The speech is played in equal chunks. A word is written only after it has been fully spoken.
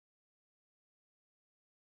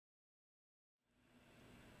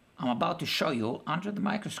I'm about to show you under the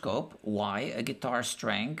microscope why a guitar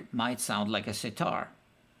string might sound like a sitar.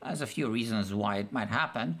 There's a few reasons why it might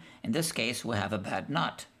happen. In this case, we have a bad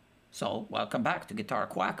nut. So, welcome back to Guitar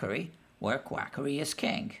Quackery, where quackery is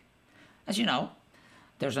king. As you know,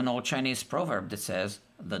 there's an old Chinese proverb that says,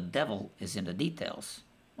 the devil is in the details.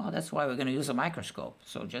 Well, that's why we're going to use a microscope.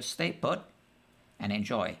 So just stay put and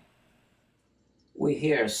enjoy. We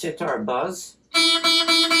hear sitar buzz.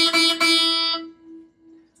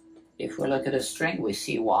 If we look at the string, we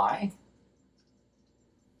see why.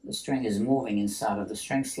 The string is moving inside of the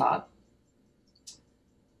string slot.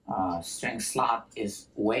 String slot is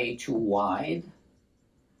way too wide.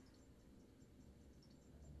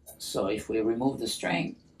 So if we remove the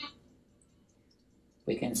string,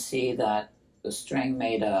 we can see that the string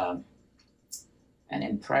made an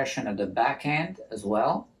impression at the back end as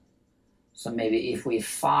well. So maybe if we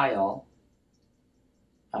file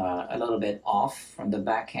a little bit off from the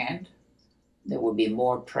back end, there will be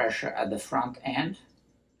more pressure at the front end.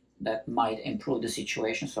 That might improve the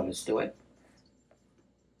situation, so let's do it.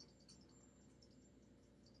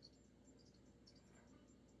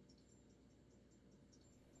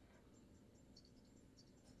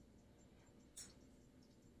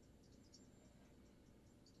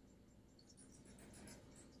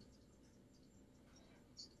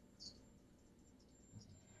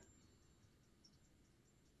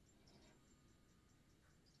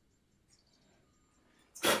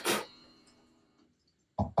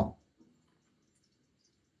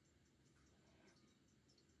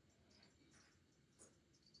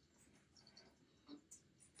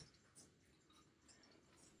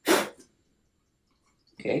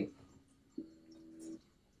 Okay.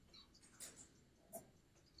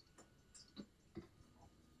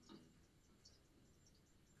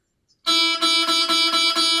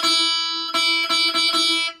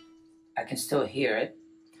 I can still hear it.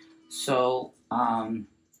 So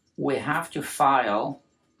we have to file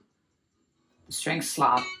the string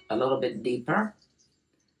slot a little bit deeper.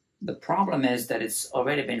 The problem is that it's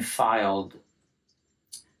already been filed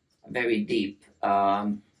very deep,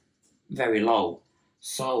 very low.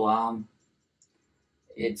 So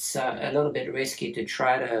it's a little bit risky to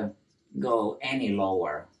try to go any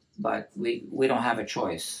lower, but we don't have a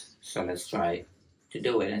choice. So let's try to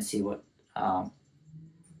do it and see what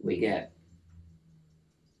we get.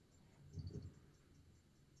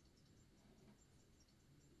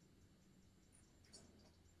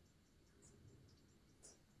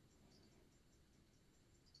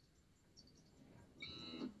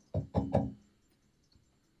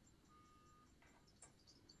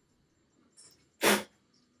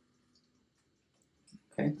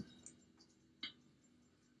 Okay.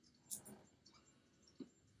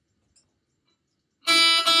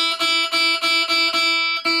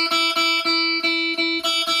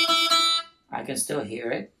 I can still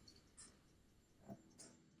hear it.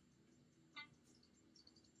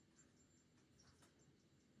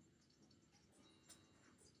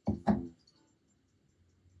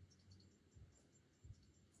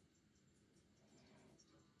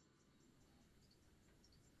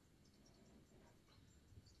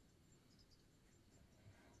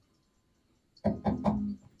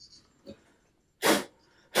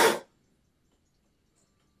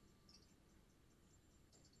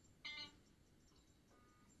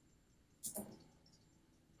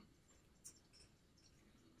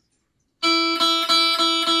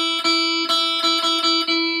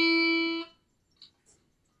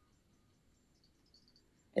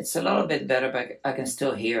 It's a little bit better, but I can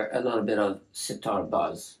still hear a little bit of sitar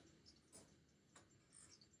buzz.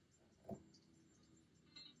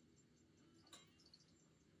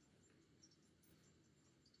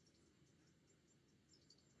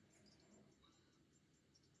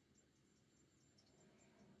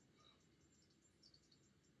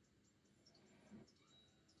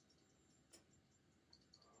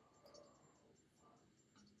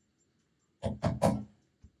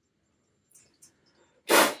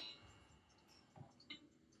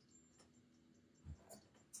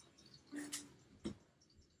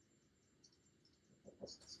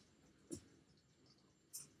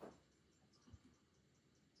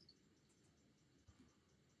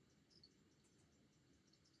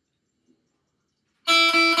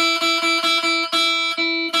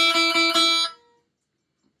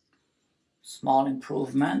 Small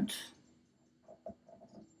improvement.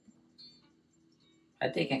 I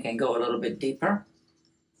think I can go a little bit deeper.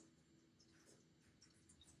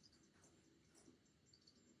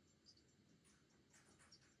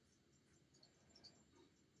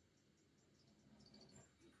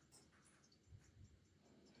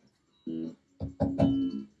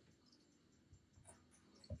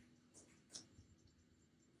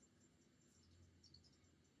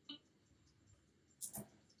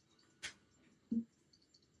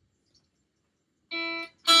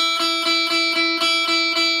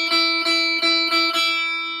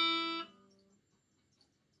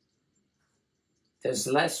 there's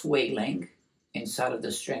less wiggling inside of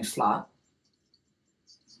the string slot.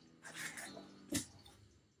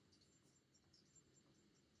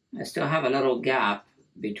 I still have a little gap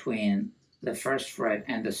between the first fret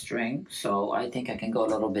and the string, so I think I can go a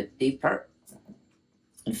little bit deeper.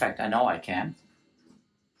 In fact, I know I can.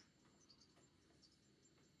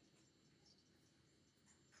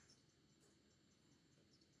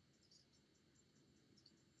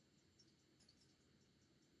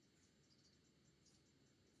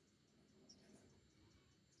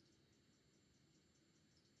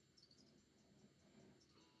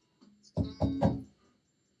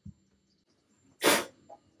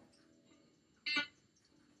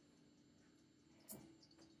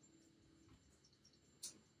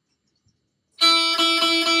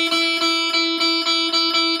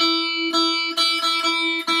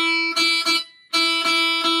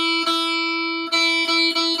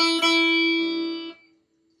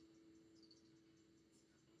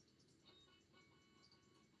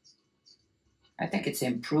 I think it's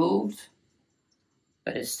improved,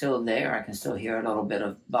 but it's still there. I can still hear a little bit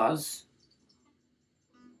of buzz.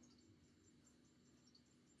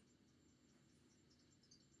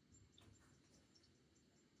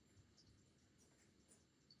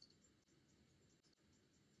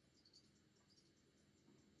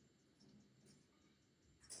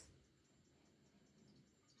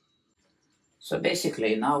 So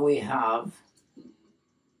basically now we have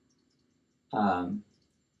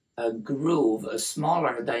a groove, a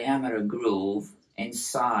smaller diameter groove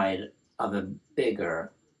inside of a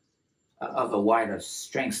bigger, of a wider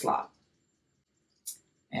string slot.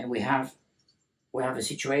 And we have a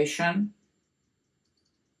situation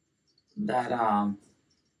that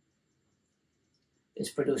is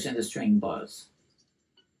producing the string buzz.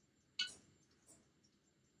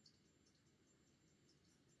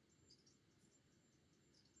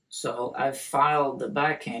 So I've filed the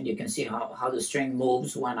back end. You can see how the string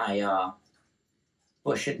moves when I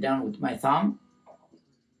push it down with my thumb.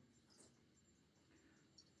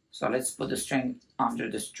 So let's put the string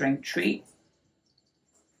under the string tree.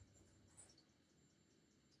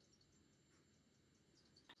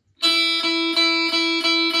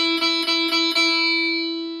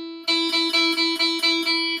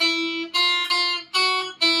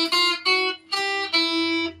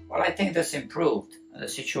 Well, I think this improved the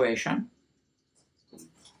situation.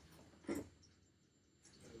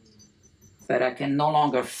 But I can no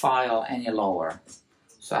longer file any lower.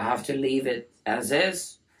 So I have to leave it as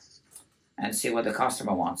is and see what the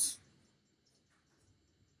customer wants.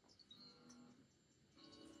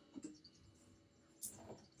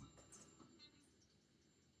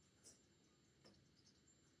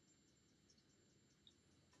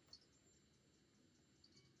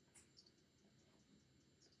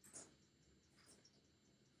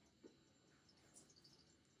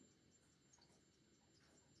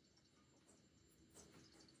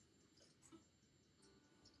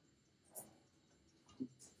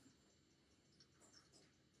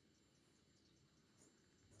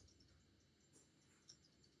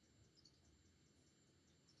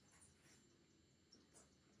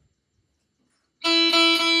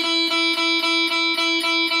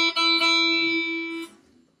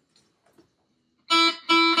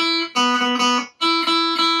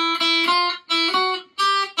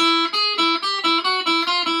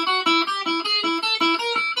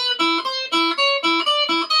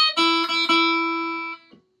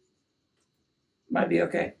 Might be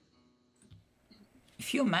okay.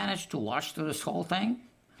 If you managed to watch through this whole thing,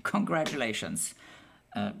 congratulations.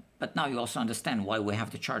 But now you also understand why we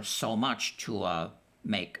have to charge so much to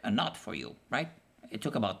make a nut for you, right? It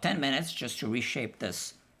took about 10 minutes just to reshape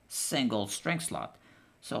this single string slot.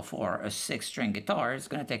 So for a 6-string guitar, it's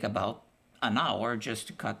going to take about an hour just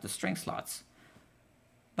to cut the string slots.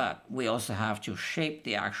 But we also have to shape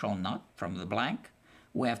the actual nut from the blank.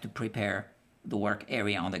 We have to prepare the work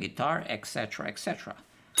area on the guitar, etc., etc.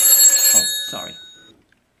 Oh, sorry.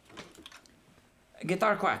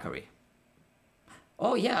 Guitar quackery.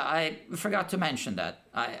 Oh yeah, I forgot to mention that.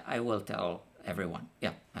 I will tell everyone.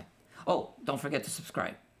 Yeah. Oh, don't forget to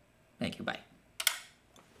subscribe. Thank you, bye.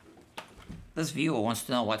 This viewer wants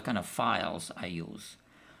to know what kind of files I use.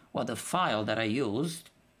 Well, the file that I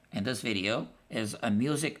used in this video is a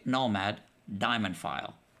Music Nomad diamond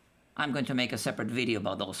file. I'm going to make a separate video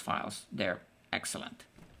about those files. They're excellent.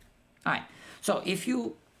 All right, so if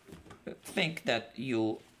you think that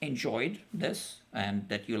you enjoyed this and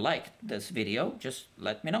that you liked this video, just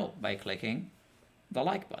let me know by clicking the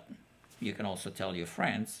like button. You can also tell your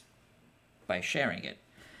friends by sharing it.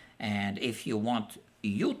 And if you want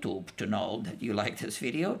YouTube to know that you like this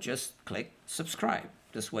video, just click subscribe.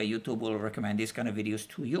 This way YouTube will recommend these kind of videos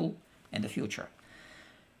to you in the future.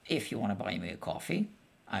 If you want to buy me a coffee,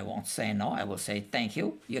 I won't say no, I will say thank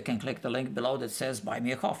you. You can click the link below that says buy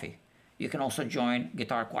me a coffee. You can also join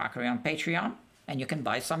Guitar Quackery on Patreon, and you can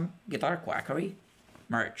buy some Guitar Quackery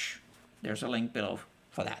merch. There's a link below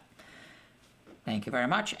for that. Thank you very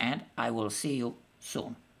much, and I will see you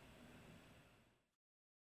soon.